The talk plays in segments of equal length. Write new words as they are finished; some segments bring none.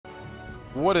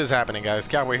What is happening, guys?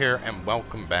 Cowboy here, and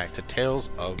welcome back to Tales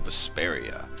of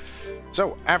Vesperia.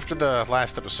 So, after the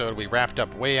last episode, we wrapped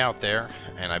up way out there,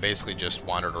 and I basically just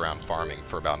wandered around farming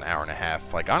for about an hour and a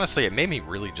half. Like, honestly, it made me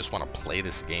really just want to play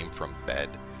this game from bed.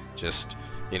 Just,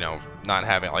 you know, not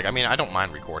having, like, I mean, I don't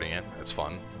mind recording it. It's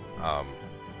fun.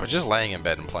 But just laying in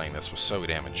bed and playing this was so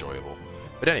damn enjoyable.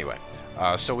 But anyway,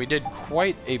 so we did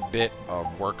quite a bit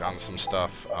of work on some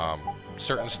stuff.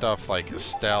 Certain stuff like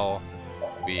Estelle,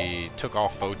 we took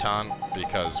off Photon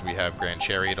because we have Grand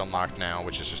Chariot unlocked now,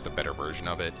 which is just a better version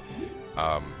of it.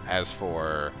 As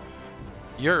for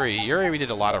Yuri, we did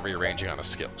a lot of rearranging on the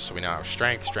skills. So we now have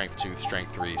Strength, Strength 2,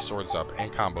 Strength 3, Swords Up,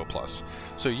 and Combo Plus.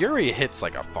 So Yuri hits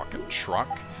like a fucking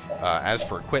truck. As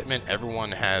for equipment,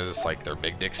 everyone has like their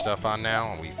big dick stuff on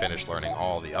now, and we finished learning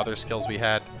all the other skills we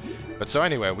had. But so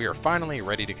anyway, we are finally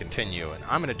ready to continue, and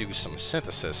I'm going to do some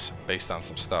synthesis based on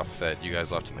some stuff that you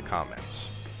guys left in the comments.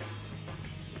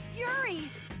 Yuri!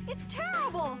 It's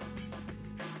terrible!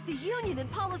 The Union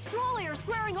and Palastrale are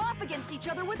squaring off against each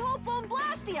other with Hopeful and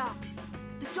Blastia!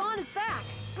 The Dawn is back,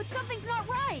 but something's not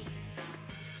right!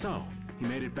 So, he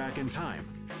made it back in time.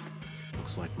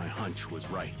 Looks like my hunch was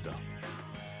right, though.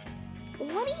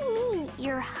 What do you mean,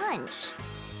 your hunch?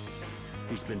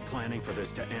 He's been planning for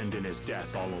this to end in his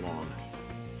death all along.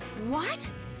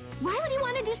 What? Why would he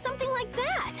want to do something like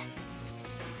that?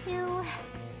 To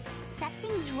set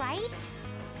things right?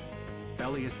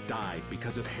 Bellius died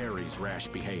because of Harry's rash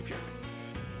behavior.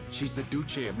 She's the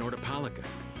Duce of Nordapalica.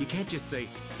 You can't just say,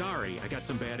 sorry, I got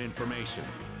some bad information.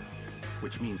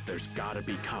 Which means there's gotta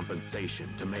be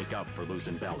compensation to make up for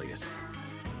losing Bellius.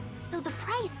 So the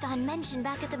price Don mentioned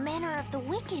back at the Manor of the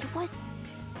Wicked was...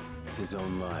 his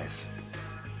own life.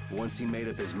 Once he made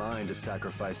up his mind to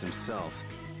sacrifice himself,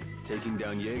 taking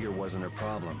down Jaeger wasn't a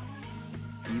problem.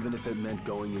 Even if it meant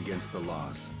going against the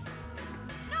laws.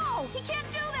 No! He can't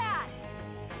do that!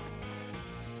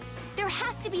 There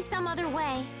has to be some other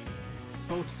way.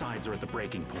 Both sides are at the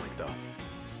breaking point, though.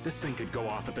 This thing could go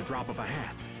off at the drop of a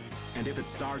hat. And if it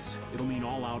starts, it'll mean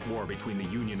all-out war between the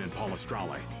Union and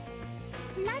Palastrale.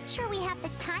 Not sure we have the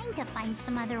time to find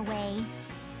some other way.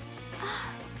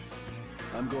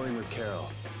 I'm going with Carol.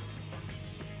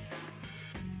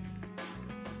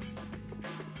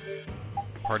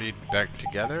 Party back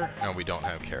together? No, we don't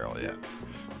have Carol yet.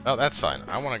 Oh, that's fine.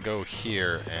 I want to go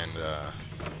here and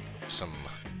some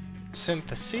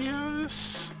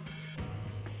synthesis.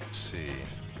 Let's see.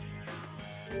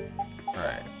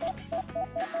 Alright.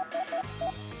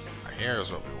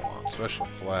 Here's what we want. Special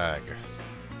flag.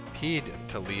 P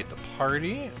to lead the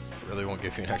party. Really won't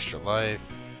give you an extra life.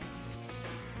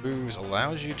 Booze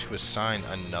allows you to assign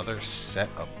another set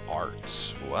of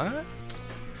arts. What?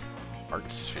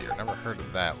 Art sphere. Never heard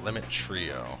of that. Limit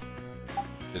trio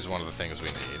is one of the things we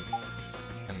need.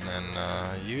 And then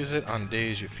use it on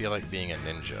days you feel like being a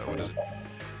ninja. What does it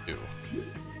do?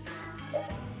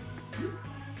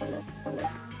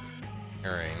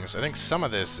 Earrings. I think some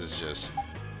of this is just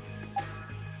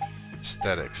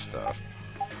aesthetic stuff.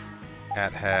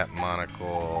 Hat,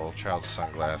 monocle, child's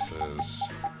sunglasses.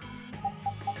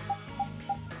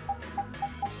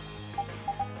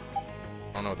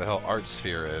 I don't know what the hell art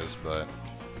sphere is, but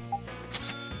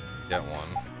get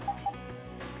one.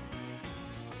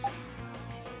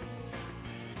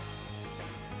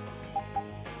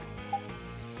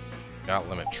 Got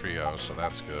limit trio, so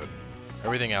that's good.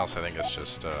 Everything else I think is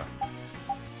just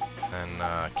and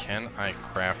can I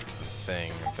craft the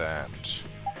thing that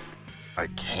I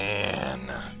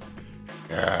can?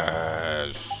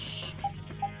 Yes.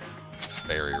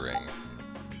 Berry ring.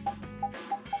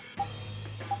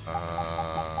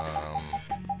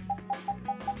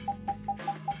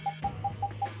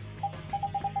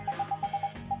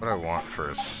 What do I want for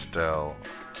Estelle?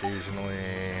 Occasionally.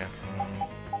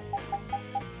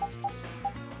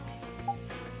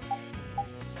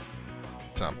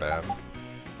 It's not bad.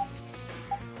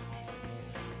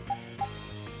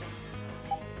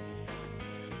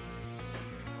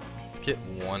 Get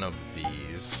one of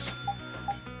these.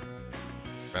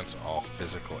 Prevents all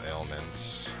physical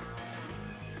ailments.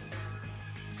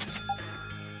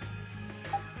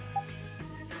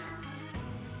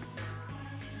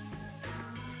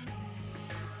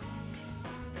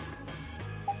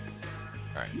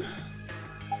 Alright.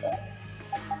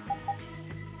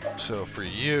 So for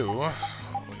you,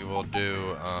 we will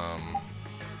do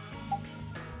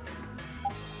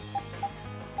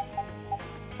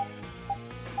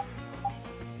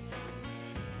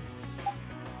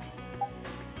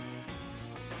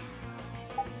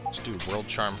let's do World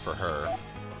Charm for her.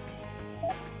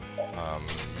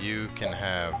 You can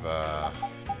have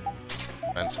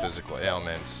Prevents physical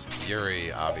ailments.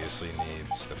 Yuri obviously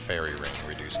needs the fairy ring,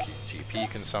 reduce TP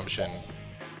consumption.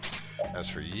 As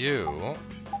for you,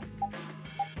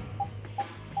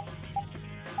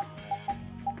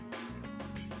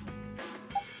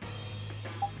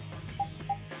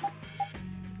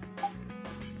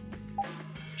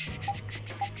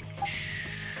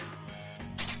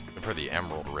 for the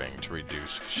emerald ring to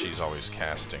reduce, 'cause she's always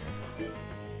casting.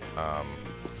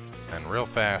 And real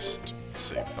fast, let's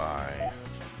see, buy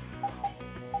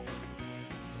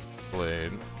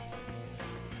blade.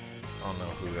 I don't know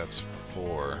who that's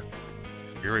for.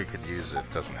 Yuri could use it,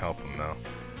 doesn't help him though.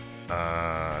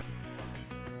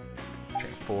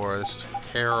 Chain 4, this is for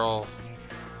Carol.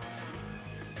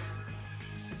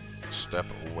 Step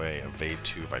away, evade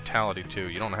 2, vitality 2.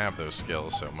 You don't have those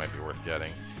skills, so it might be worth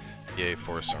getting. EA,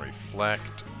 force and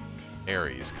reflect.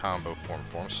 Ares, combo,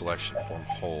 form selection, form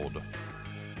hold.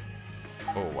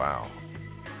 Oh wow.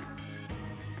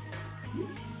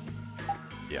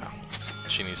 Yeah,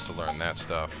 she needs to learn that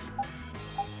stuff.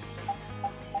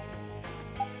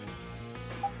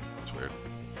 It's weird.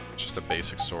 It's just a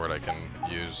basic sword I can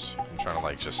use. I'm trying to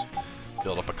like just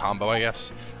build up a combo, I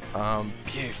guess.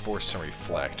 BA, force and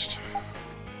reflect.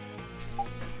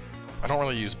 I don't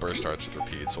really use burst arts with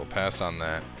repeat, so we'll pass on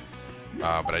that.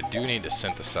 But I do need to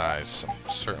synthesize some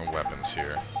certain weapons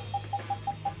here.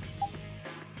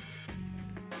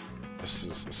 This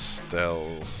is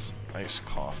Estelle's Ice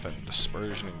Coffin,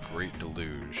 Dispersion, and Great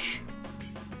Deluge.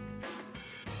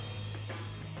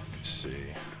 Let's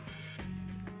see.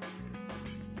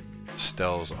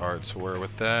 Estelle's arts were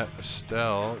with that.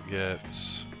 Estelle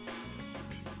gets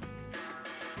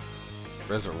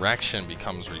Resurrection,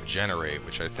 becomes Regenerate,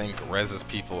 which I think reses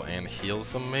people and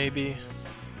heals them maybe.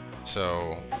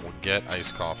 So we'll get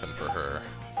Ice Coffin for her.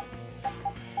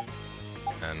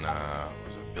 And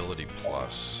ability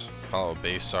plus. Follow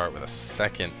base art with a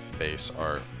second base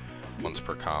art once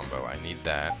per combo. I need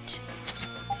that.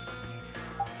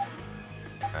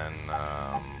 And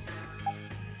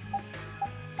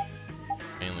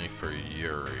mainly for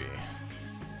Yuri.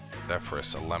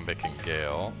 Zephyrus, Alembic, and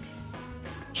Gale.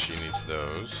 She needs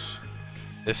those.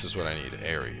 This is what I need,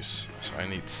 Ares. So I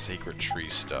need Sacred Tree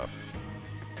stuff.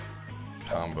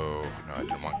 Combo, no, I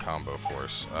didn't want combo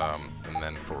force. And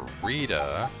then for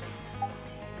Rita,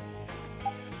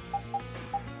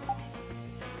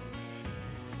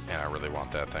 man, I really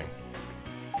want that thing.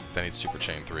 I need Super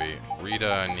Chain 3. Rita,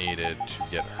 I needed to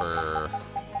get her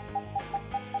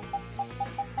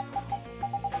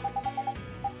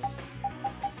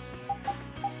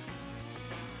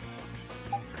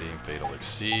Redeem Fatal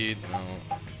Exceed. No.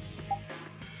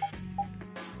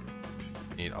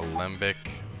 Need Alembic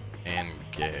and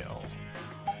Gale.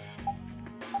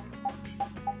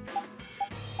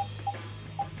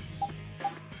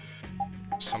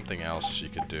 Something else she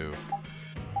could do.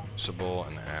 Crucible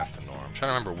and Athenor. I'm trying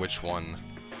to remember which one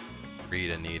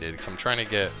Rita needed, because I'm trying to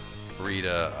get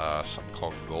Rita something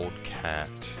called Gold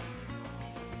Cat.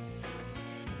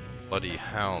 Bloody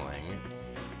Howling.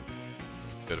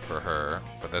 Good for her,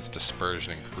 but that's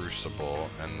Dispersion and Crucible,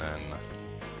 and then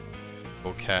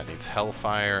Gold Cat needs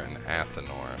Hellfire and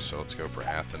Athenor, so let's go for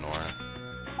Athenor.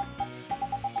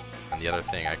 And the other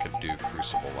thing I could do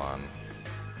Crucible on.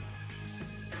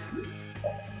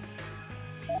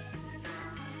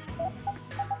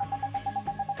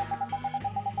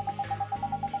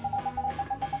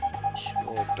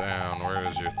 Scroll down, where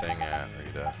is your thing at,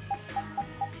 Rita?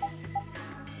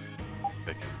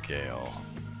 Vic and Gale.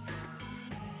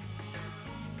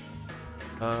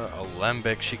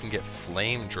 Alembic, she can get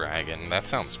Flame Dragon. That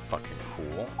sounds fucking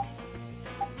cool.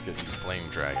 Let's get you Flame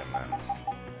Dragon then.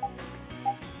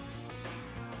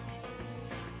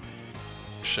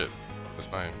 Shit. Was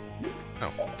my... No,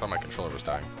 I thought my controller was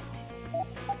dying.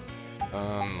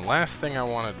 Last thing I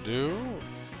want to do...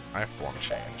 my form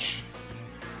change.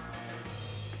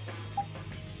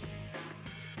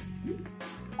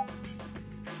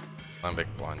 Alembic,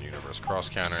 Blonde Universe Cross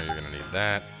Counter, you're gonna need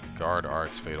that. Guard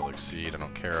Arts, Fatal Exceed, I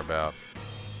don't care about.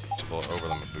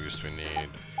 Overlimit Boost we need.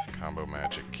 Combo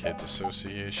Magic Kids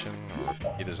Association, or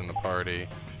Repeat is in the party.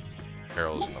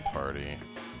 Carol's in the party.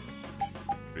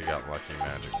 We got Lucky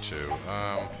Magic too.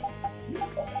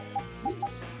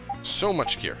 So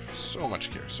much gear, so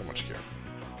much gear, so much gear.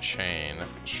 Chain,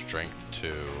 Strength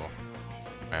 2,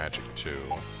 Magic 2.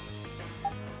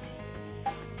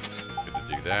 Good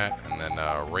to do that. And then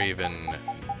Raven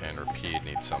and Repeat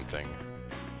need something.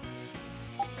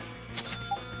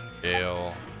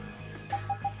 Gale.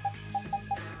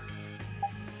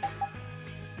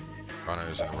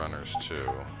 Runners and Runners too.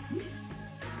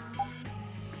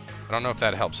 I don't know if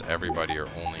that helps everybody or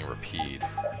only Repeat.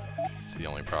 It's the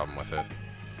only problem with it.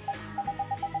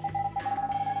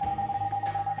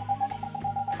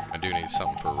 do need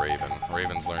something for Raven.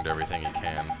 Raven's learned everything he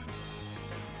can.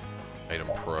 Item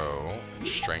Pro.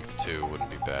 Strength 2 wouldn't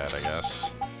be bad, I guess.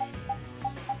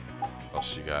 What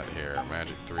else you got here?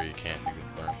 Magic 3, can't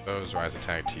learn those. Rise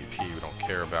Attack TP, we don't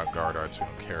care about. Guard Arts, we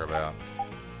don't care about.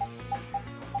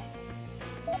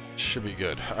 Should be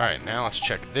good. Alright, now let's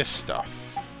check this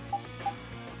stuff.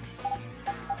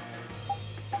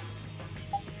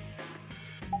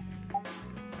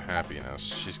 Happiness.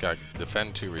 She's got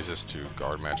Defend 2, Resist 2,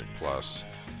 Guard Magic Plus.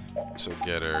 So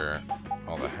get her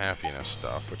all the happiness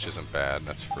stuff, which isn't bad.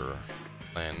 That's for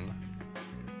Flynn.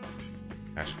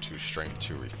 Magic 2, Strength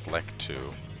 2, Reflect 2.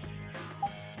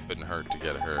 Couldn't hurt to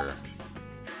get her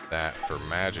that for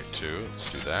Magic 2.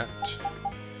 Let's do that.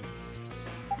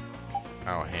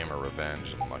 Power Hammer,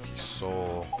 Revenge, and Lucky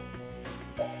Soul.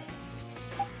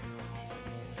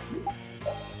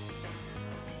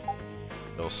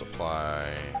 Bill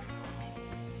Supply.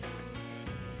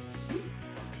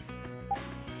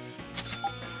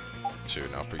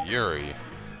 Now for Yuri,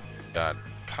 got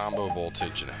Combo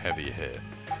Voltage and Heavy Hit,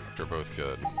 which are both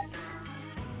good.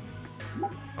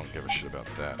 Don't give a shit about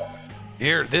that.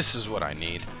 Here, this is what I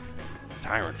need.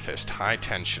 Tyrant Fist, High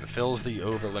Tension, fills the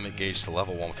over limit gauge to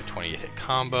level 1 with a 20 hit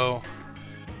combo.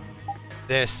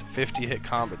 This 50 hit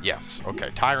combo, yes,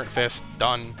 okay. Tyrant Fist,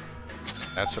 done.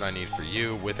 That's what I need for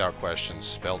you, without question.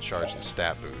 Spell Charge and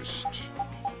Stat Boost.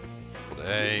 Hold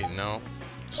A, no.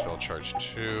 Spell Charge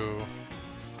 2.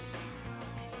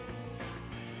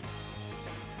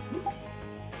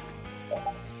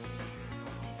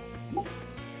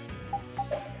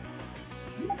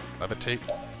 Levitate,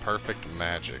 Perfect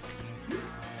Magic.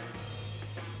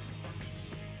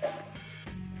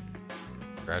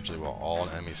 Gradually while all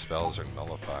enemy spells are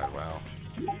nullified, wow.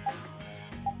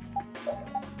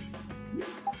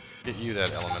 Get you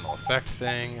that elemental effect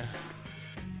thing.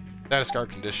 Status Guard,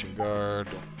 Condition Guard,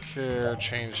 don't care.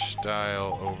 Change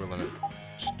style, over limit.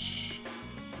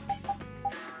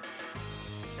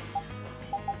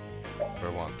 I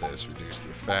want this, reduce the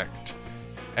effect.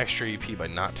 Extra EP by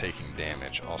not taking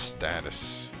damage. All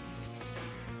status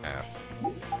half.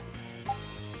 And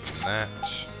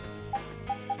that.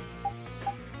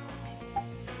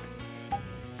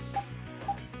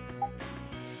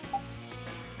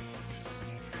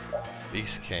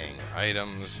 Beast King.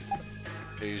 Items.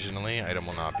 Occasionally. Item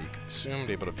will not be consumed.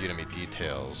 Able to view enemy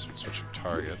details. Switching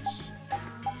targets.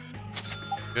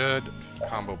 Good.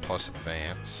 Combo plus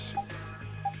advance.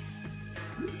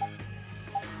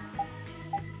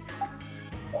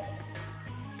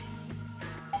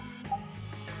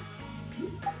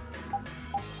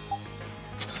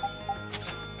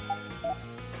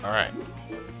 Alright.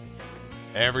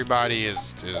 Everybody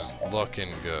is looking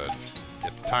good.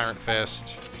 Get the Tyrant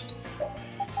Fist.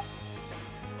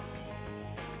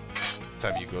 Let's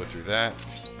have you go through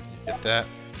that. You get that.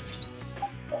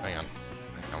 Hang on.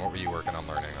 What were you working on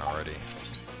learning already?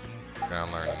 Working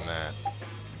on learning that.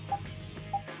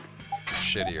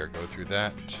 Shittier. Go through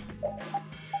that.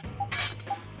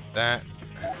 That.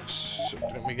 So,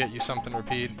 didn't we get you something,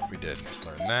 Repeat? We did.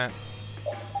 Learn that.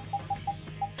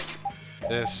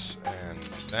 This and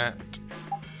that.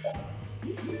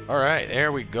 Alright,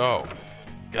 there we go.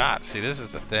 God, see, this is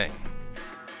the thing.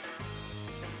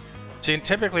 See, and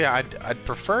typically I'd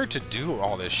prefer to do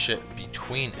all this shit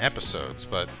between episodes,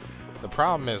 but the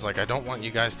problem is, like, I don't want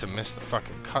you guys to miss the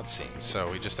fucking cutscenes, so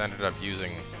we just ended up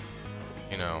using,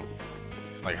 you know,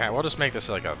 like, we'll just make this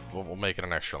like a, we'll make it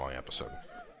an extra long episode.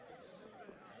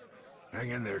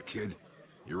 Hang in there, kid.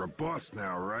 You're a boss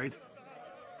now, right?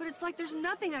 But it's like there's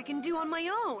nothing I can do on my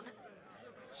own.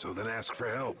 So then ask for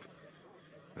help.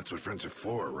 That's what friends are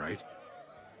for, right?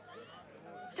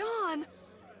 Don!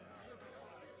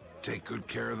 Take good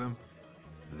care of them.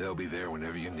 They'll be there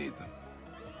whenever you need them.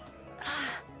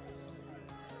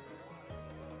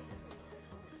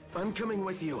 I'm coming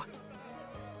with you.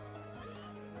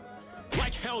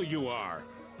 Like hell you are!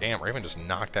 Damn, Raven just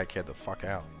knocked that kid the fuck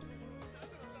out.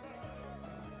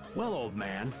 Well, old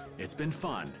man, it's been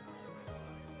fun.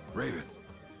 Raven,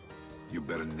 you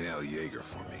better nail Jaeger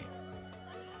for me.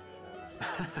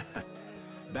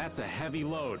 That's a heavy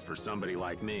load for somebody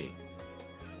like me.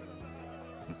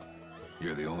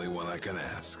 You're the only one I can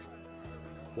ask.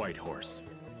 White Horse.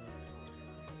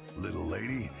 Little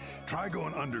lady, try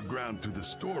going underground through the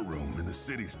storeroom in the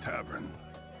city's tavern.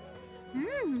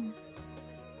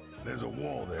 There's a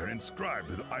wall there inscribed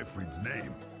with Ifrid's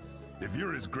name. If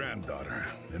you're his granddaughter,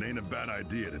 it ain't a bad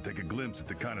idea to take a glimpse at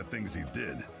the kind of things he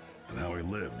did and how he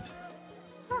lived.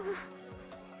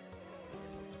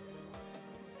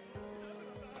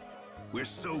 We're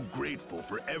so grateful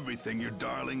for everything your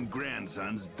darling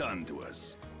grandson's done to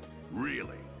us.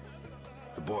 Really.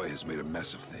 The boy has made a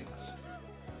mess of things.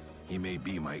 He may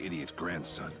be my idiot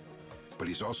grandson, but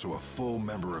he's also a full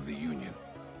member of the Union.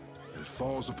 And it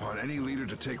falls upon any leader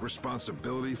to take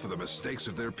responsibility for the mistakes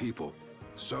of their people.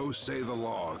 So say the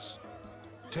laws.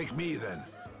 Take me, then.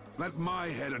 Let my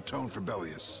head atone for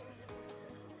Bellius.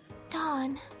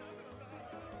 Dawn.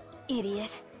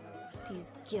 Idiot.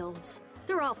 These guilds.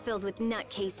 They're all filled with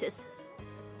nutcases.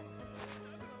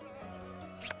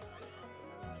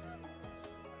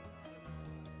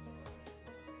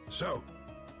 So,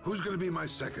 who's gonna be my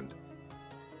second?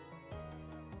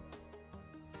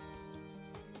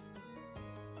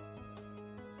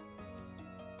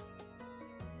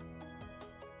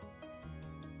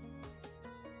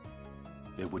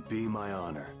 It would be my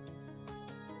honor.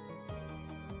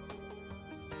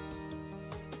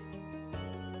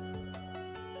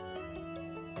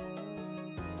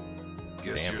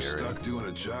 Guess Damn, you're Yuri. stuck doing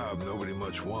a job nobody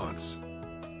much wants.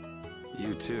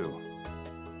 You too.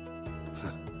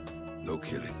 No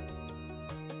kidding.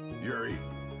 Yuri,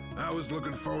 I was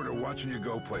looking forward to watching you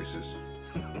go places.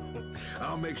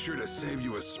 I'll make sure to save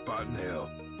you a spot in hell.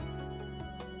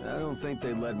 I don't think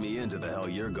they let me into the hell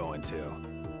you're going to.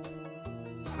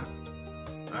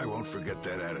 I won't forget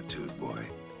that attitude, boy.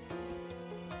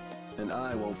 And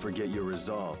I won't forget your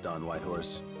resolve, Don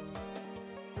Whitehorse.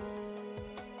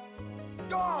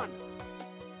 Dawn!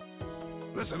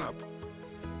 Listen up.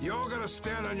 You all gotta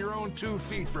stand on your own 2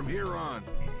 feet from here on.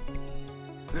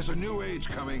 There's a new age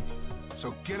coming,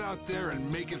 so get out there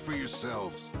and make it for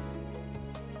yourselves.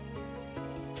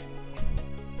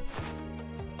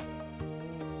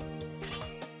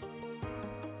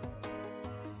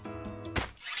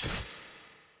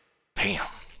 Damn.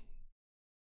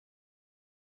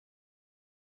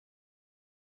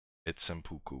 It's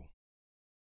Sempuku.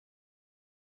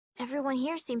 Everyone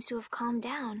here seems to have calmed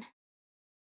down.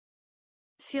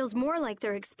 Feels more like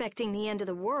they're expecting the end of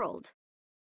the world.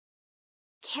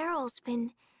 Carol's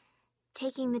been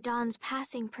taking the Dawn's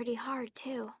passing pretty hard,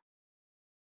 too.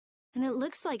 And it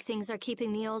looks like things are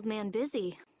keeping the old man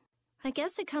busy. I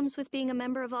guess it comes with being a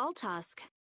member of Altosk.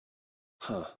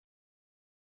 Huh.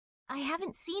 I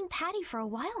haven't seen Patty for a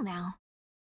while now.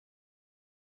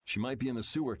 She might be in the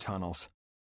sewer tunnels.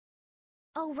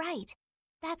 Oh, right.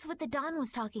 That's what the Dawn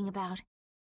was talking about.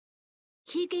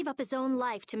 He gave up his own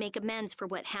life to make amends for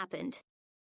what happened.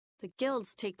 The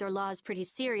guilds take their laws pretty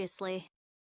seriously.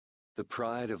 The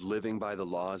pride of living by the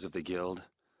laws of the guild.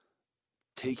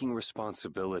 Taking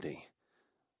responsibility.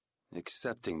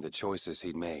 Accepting the choices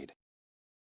he'd made.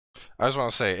 I just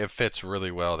want to say, it fits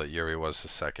really well that Yuri was the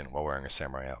second while wearing a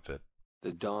samurai outfit.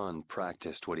 The Dawn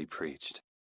practiced what he preached.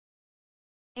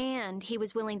 And he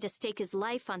was willing to stake his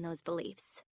life on those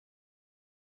beliefs.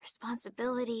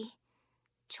 Responsibility,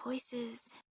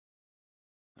 choices.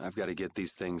 I've got to get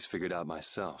these things figured out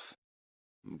myself.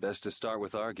 Best to start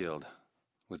with our guild,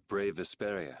 with brave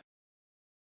Vesperia.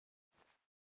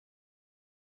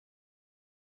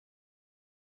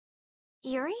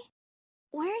 Yuri?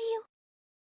 Where are you?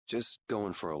 Just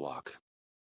going for a walk.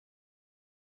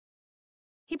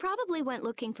 He probably went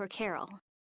looking for Carol.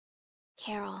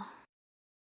 Carol.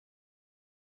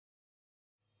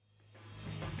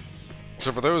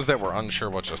 So for those that were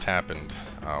unsure what just happened,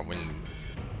 when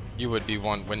you would be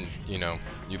when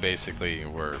you basically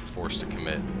were forced to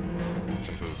commit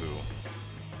some hoo-hoo,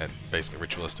 and basically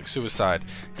ritualistic suicide,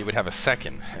 you would have a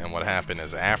second, and what happened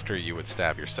is after you would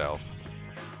stab yourself,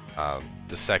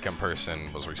 the second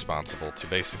person was responsible to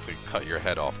basically cut your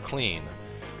head off clean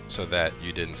so that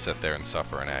you didn't sit there and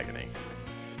suffer in agony,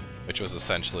 which was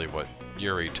essentially what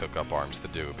Yuri took up arms to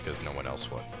do because no one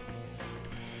else would.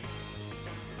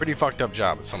 Pretty fucked up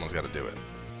job, but someone's got to do it.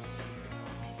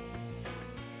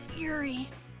 Yuri.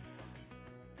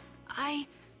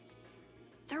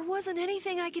 There wasn't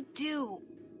anything I could do.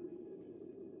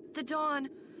 The Dawn,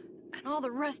 and all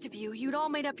the rest of you, you'd all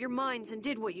made up your minds and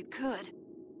did what you could.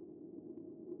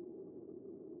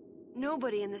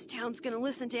 Nobody in this town's gonna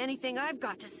listen to anything I've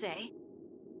got to say.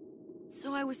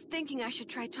 So I was thinking I should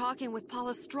try talking with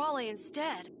Palastrale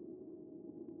instead.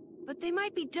 But they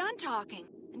might be done talking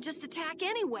and just attack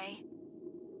anyway.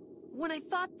 When I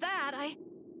thought that,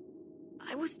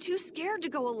 I was too scared to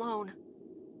go alone.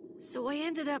 So I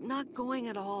ended up not going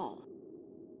at all.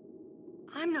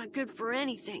 I'm not good for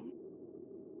anything.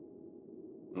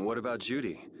 What about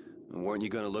Judy? Weren't you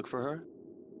going to look for her?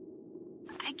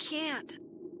 I can't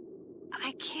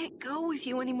go with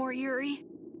you anymore, Yuri.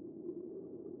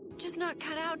 I'm just not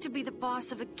cut out to be the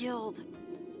boss of a guild.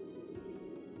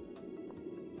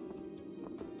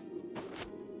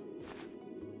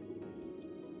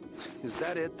 Is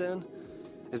that it then?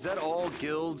 Is that all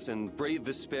guilds and brave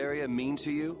Vesperia mean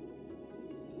to you?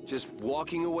 Just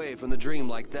walking away from the dream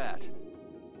like that.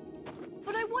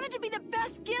 But I wanted to be the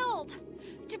best guild!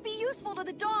 To be useful to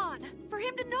the Dawn! For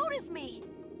him to notice me!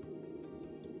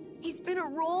 He's been a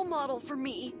role model for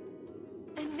me.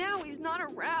 And now he's not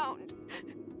around.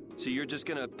 So you're just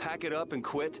gonna pack it up and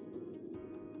quit?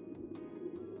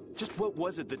 Just what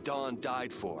was it the Dawn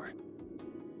died for?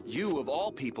 You, of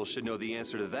all people, should know the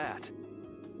answer to that.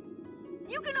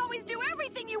 You can always do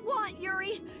everything you want,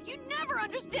 Yuri! You'd never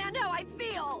understand how I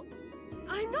feel!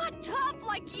 I'm not tough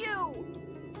like you!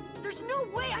 There's no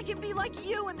way I can be like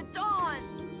you and the Dawn!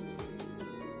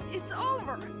 It's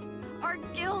over! Our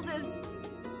guild is...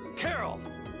 Carol!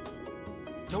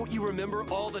 Don't you remember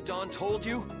all the Dawn told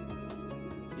you?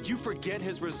 Did you forget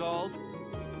his resolve?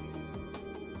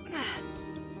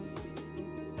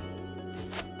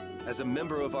 As a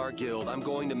member of our guild, I'm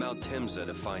going to Mount Timsa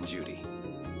to find Judy.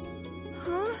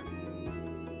 Huh?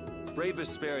 Brave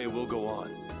Vesperia will go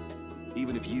on.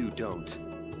 Even if you don't.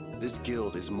 This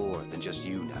guild is more than just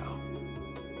you now.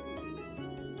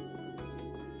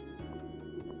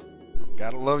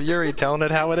 Gotta love Yuri telling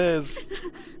it how it is.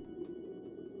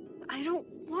 I don't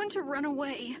want to run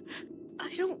away.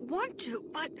 I don't want to,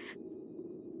 but...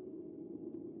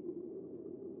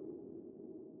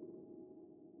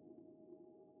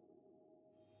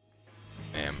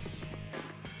 Damn.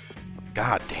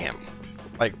 God damn.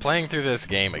 Like, playing through this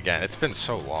game again, it's been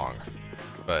so long,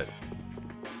 but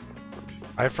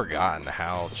I've forgotten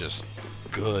how just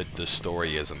good the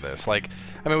story is in this. Like,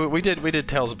 I mean, we did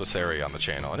Tales of Vesperia on the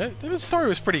channel, and the story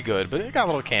was pretty good, but it got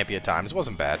a little campy at times. It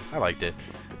wasn't bad. I liked it.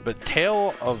 But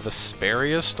Tale of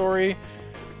Vesperia's story,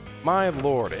 my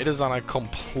lord, it is on a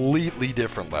completely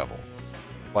different level.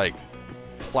 Like,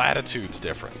 platitudes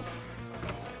different.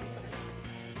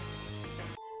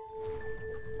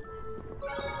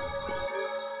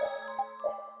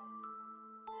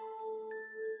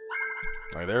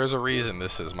 Like, there is a reason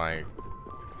this is my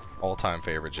all-time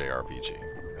favorite JRPG.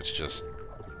 It's just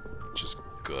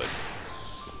good.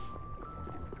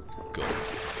 Good.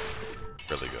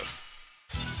 Really good.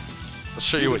 Let's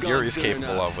show you what Yuri's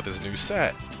capable of with his new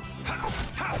set.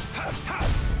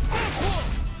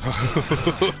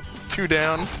 2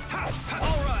 down.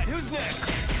 Alright, who's next?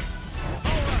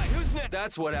 Alright, who's next?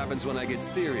 That's what happens when I get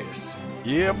serious.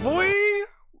 Yeah, boy!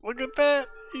 Look at that!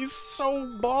 He's so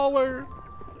baller!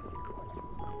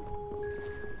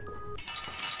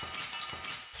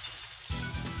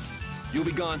 You'll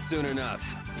be gone soon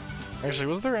enough. Actually,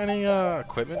 was there any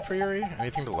equipment for Yuri?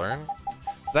 Anything to learn?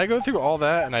 Did I go through all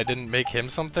that and I didn't make him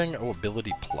something? Oh,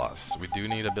 ability plus. We do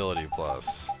need ability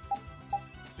plus.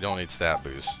 We don't need stat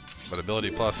boost, but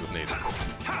ability plus is needed.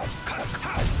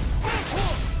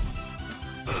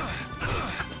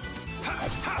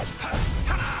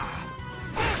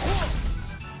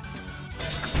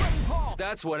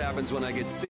 That's what happens when I get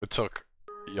sick. It took,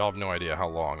 y'all have no idea how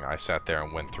long I sat there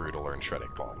and went through to learn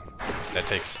Shredding Palm. That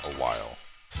takes a while.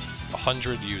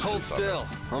 100 uses. Hold still.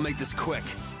 I'll make this quick.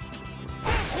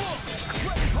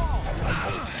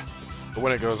 But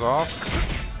when it goes off,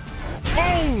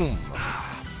 boom!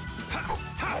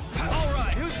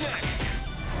 Alright, who's next?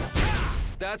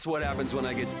 That's what happens when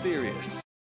I get serious.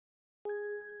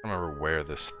 I don't remember where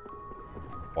this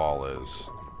wall is.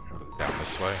 Down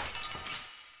this way.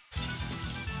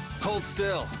 Hold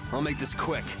still. I'll make this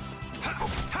quick.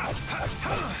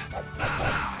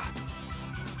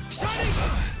 Shining!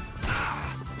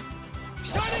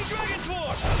 Shining Dragon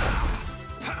Sword!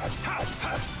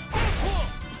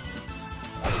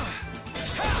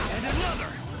 And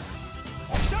another!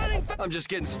 Shining! I'm just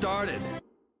getting started.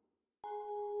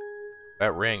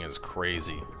 That ring is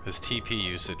crazy. His TP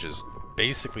usage is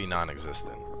basically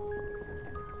non-existent.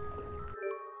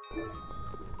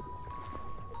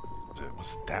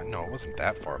 Was that? No, it wasn't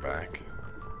that far back.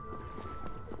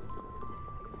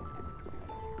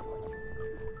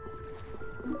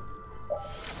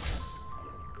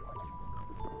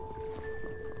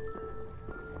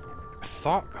 I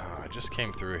thought I just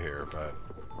came through here, but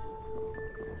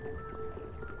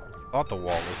I thought the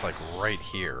wall was like right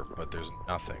here, but there's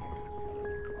nothing.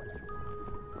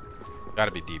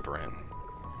 Gotta be deeper in.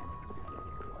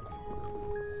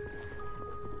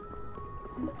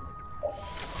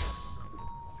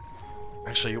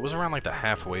 Actually, it was around like the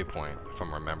halfway point, if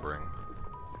I'm remembering.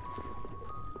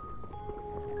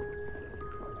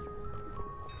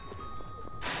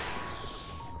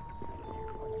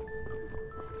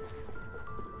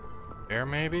 There,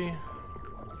 maybe?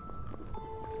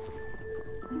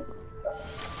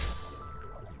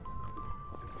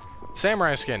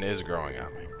 Samurai skin is growing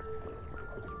on me.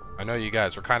 I know you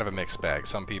guys were kind of a mixed bag.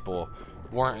 Some people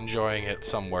weren't enjoying it,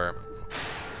 some were.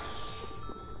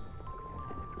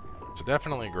 It's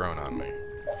definitely grown on me.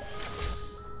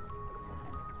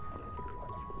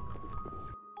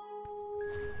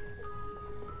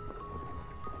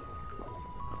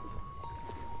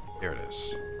 Here it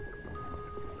is.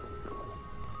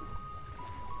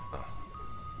 Huh.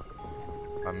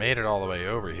 I made it all the way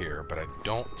over here, but I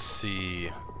don't see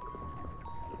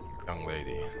young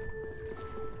lady.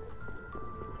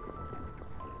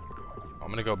 I'm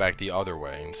gonna go back the other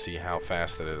way and see how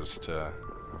fast it is to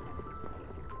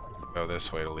go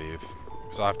this way to leave.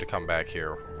 Because I'll have to come back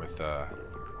here with the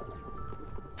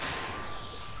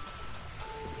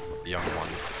young one.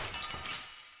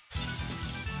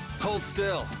 Hold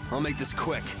still. I'll make this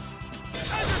quick.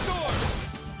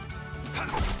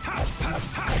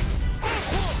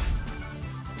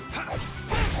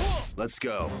 Let's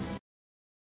go.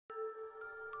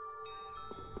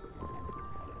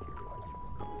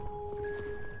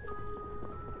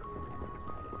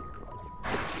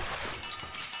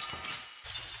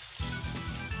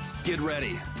 Get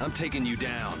ready. I'm taking you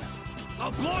down.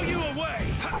 I'll blow you away!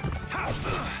 All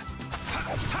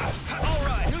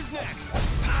right, who's next?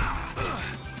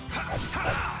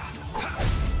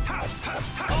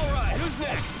 All right, who's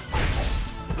next?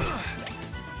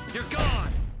 You're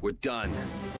gone. We're done.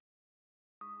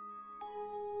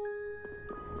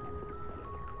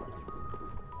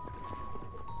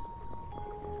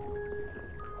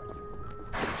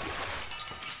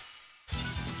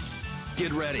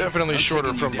 Get ready. Definitely I'm shorter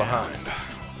taking from you down. behind.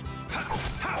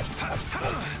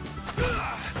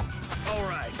 All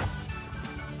right.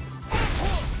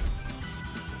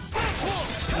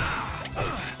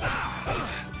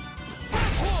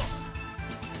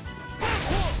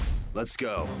 Let's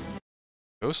go.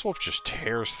 Ghost Wolf just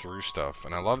tears through stuff,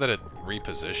 and I love that it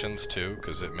repositions too,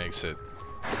 because it makes it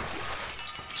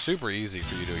super easy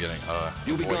for you to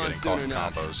You'll be avoid gone getting soon caught in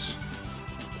enough. combos.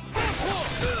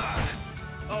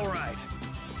 All right.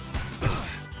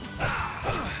 All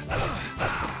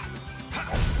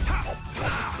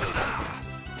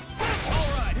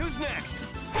right, who's next?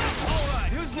 All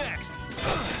right, who's next?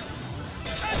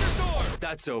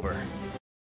 That's over.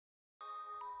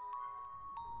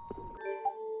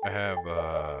 I have,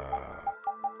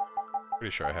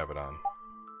 pretty sure I have it on.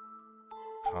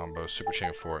 Combo Super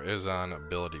Chain 4 is on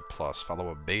Ability Plus. Follow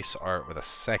a base art with a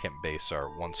second base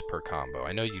art once per combo.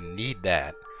 I know you need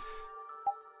that.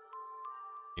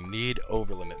 You need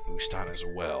Overlimit Boost on as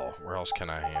well. Where else can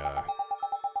I,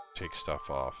 take stuff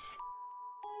off?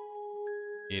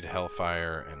 Need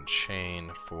Hellfire and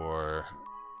Chain for...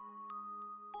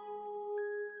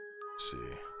 Let's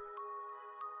see.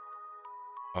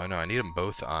 Oh no, I need them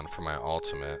both on for my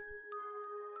ultimate.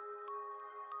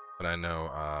 But I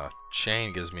know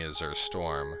Chain gives me a Azure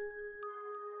Storm,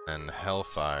 and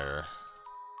Hellfire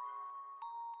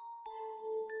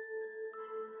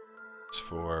is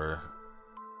for...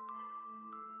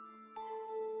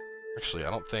 Actually,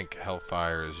 I don't think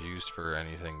Hellfire is used for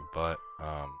anything but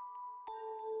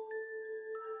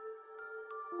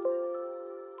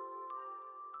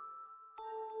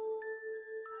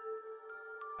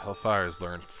Hellfire is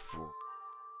learned for...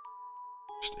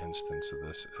 First instance of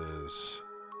this is...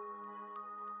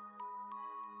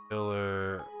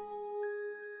 Killer...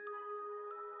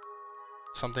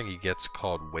 Something he gets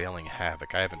called Wailing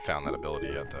Havoc. I haven't found that ability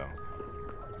yet, though.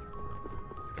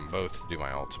 Can both do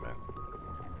my ultimate.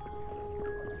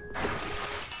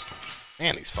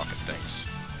 Man, these fucking things.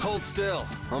 Hold still.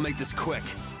 I'll make this quick.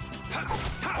 All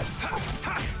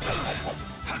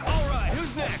right,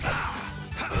 who's next?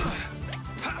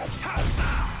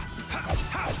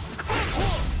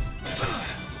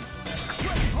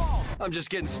 I'm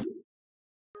just getting...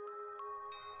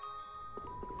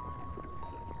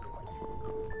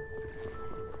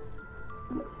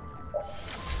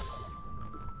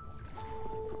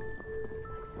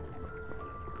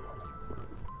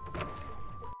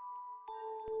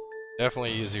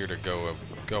 Definitely easier to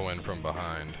go in from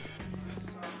behind.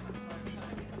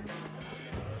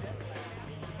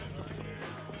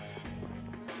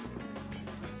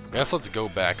 I guess let's go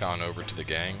back on over to the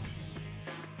gang.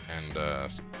 And, damn,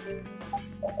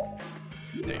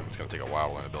 it's gonna take a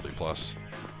while in Ability Plus.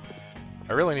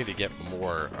 I really need to get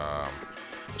more,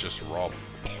 just raw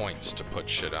points to put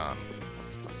shit on.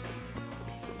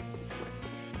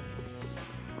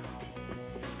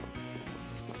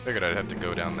 Figured I'd have to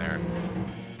go down there and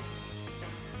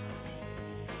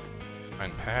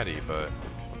find Patty, but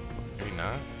maybe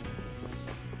not.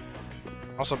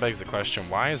 Also begs the question,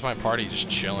 why is my party just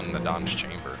chilling in the Don's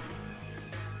chamber?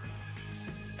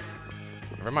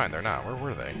 Never mind, they're not. Where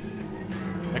were they?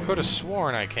 I could have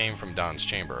sworn I came from Don's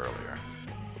chamber earlier.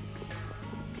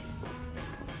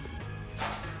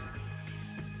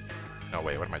 No, No,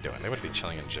 wait, what am I doing? They would be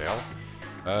chilling in jail.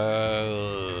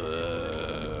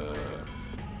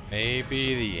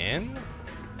 Maybe the inn?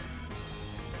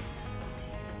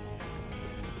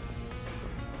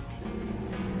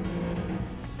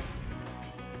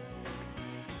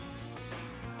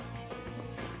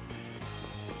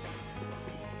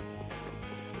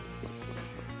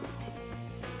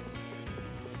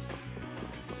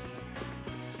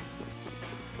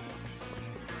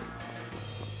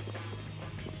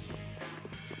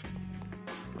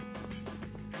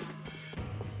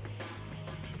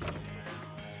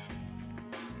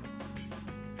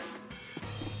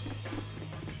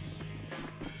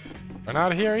 They're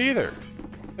not here either.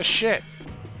 The shit.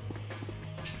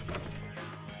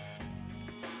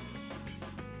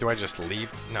 Do I just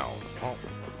leave? No. Oh,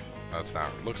 that's not.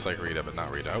 Looks like Rita, but not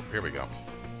Rita. Oh, here we go.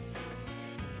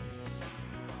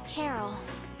 Carol,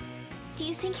 do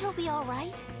you think he'll be all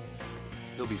right?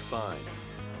 He'll be fine.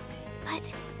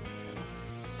 But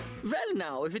Well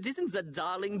now, if it isn't that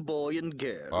darling boy and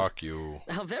girl. Fuck you.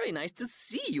 How very nice to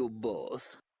see you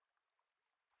both.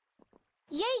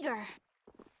 Jaeger!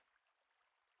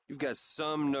 You've got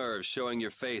some nerve showing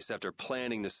your face after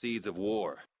planting the seeds of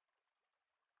war.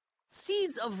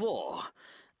 Seeds of war?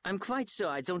 I'm quite sure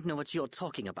I don't know what you're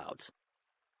talking about.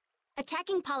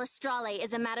 Attacking Palestrale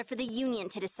is a matter for the Union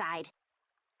to decide.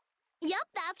 Yep,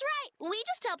 that's right. We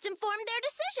just helped inform their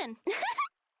decision.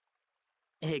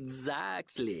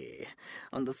 Exactly.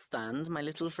 Understand, my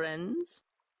little friends?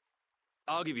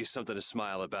 I'll give you something to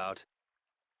smile about.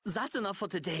 That's enough for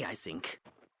today, I think.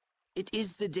 It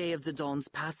is the day of the Dawn's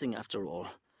passing, after all.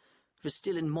 We're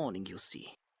still in mourning, you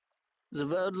see. The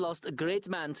world lost a great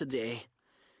man today.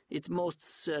 It most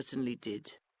certainly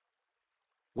did.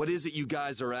 What is it you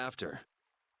guys are after?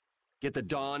 Get the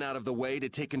Dawn out of the way to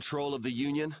take control of the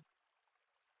Union?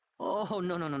 Oh,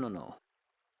 no.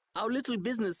 Our little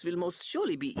business will most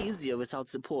surely be easier without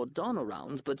support Dawn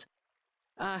around, but...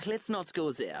 let's not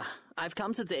go there. I've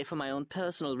come today for my own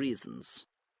personal reasons.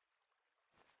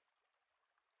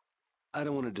 I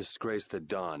don't want to disgrace the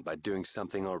Dawn by doing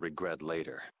something I'll regret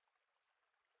later.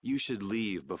 You should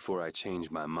leave before I change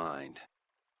my mind.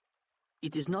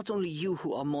 It is not only you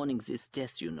who are mourning this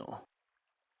death, you know.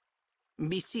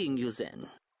 Be seeing you then.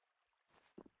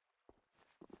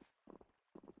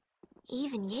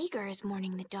 Even Jaeger is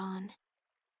mourning the Dawn.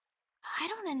 I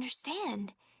don't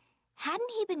understand.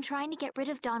 Hadn't he been trying to get rid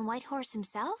of Don Whitehorse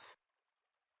himself?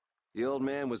 The old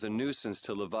man was a nuisance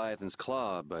to Leviathan's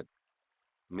Claw, but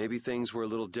maybe things were a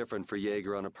little different for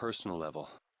Jaeger on a personal level.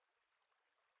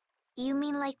 You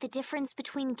mean like the difference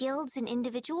between guilds and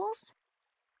individuals?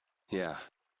 Yeah.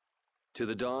 To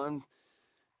the Dawn,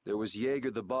 there was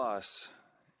Jaeger the boss,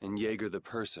 and Jaeger the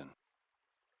person.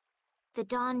 The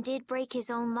Dawn did break his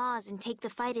own laws and take the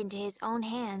fight into his own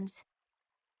hands.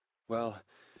 Well,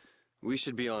 we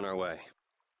should be on our way.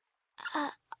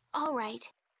 All right.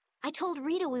 I told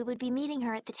Rita we would be meeting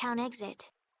her at the town exit.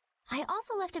 I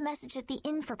also left a message at the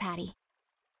inn for Patty.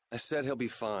 I said he'll be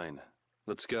fine.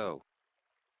 Let's go.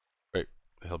 Wait,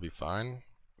 he'll be fine?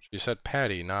 She said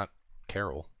Patty, not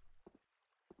Carol.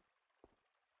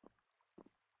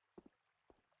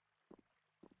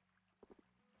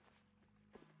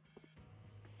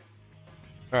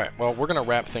 Alright, well, we're going to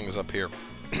wrap things up here.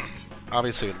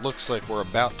 Obviously, it looks like we're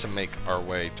about to make our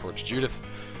way towards Judith.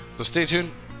 So stay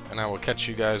tuned, and I will catch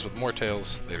you guys with more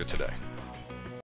tales later today.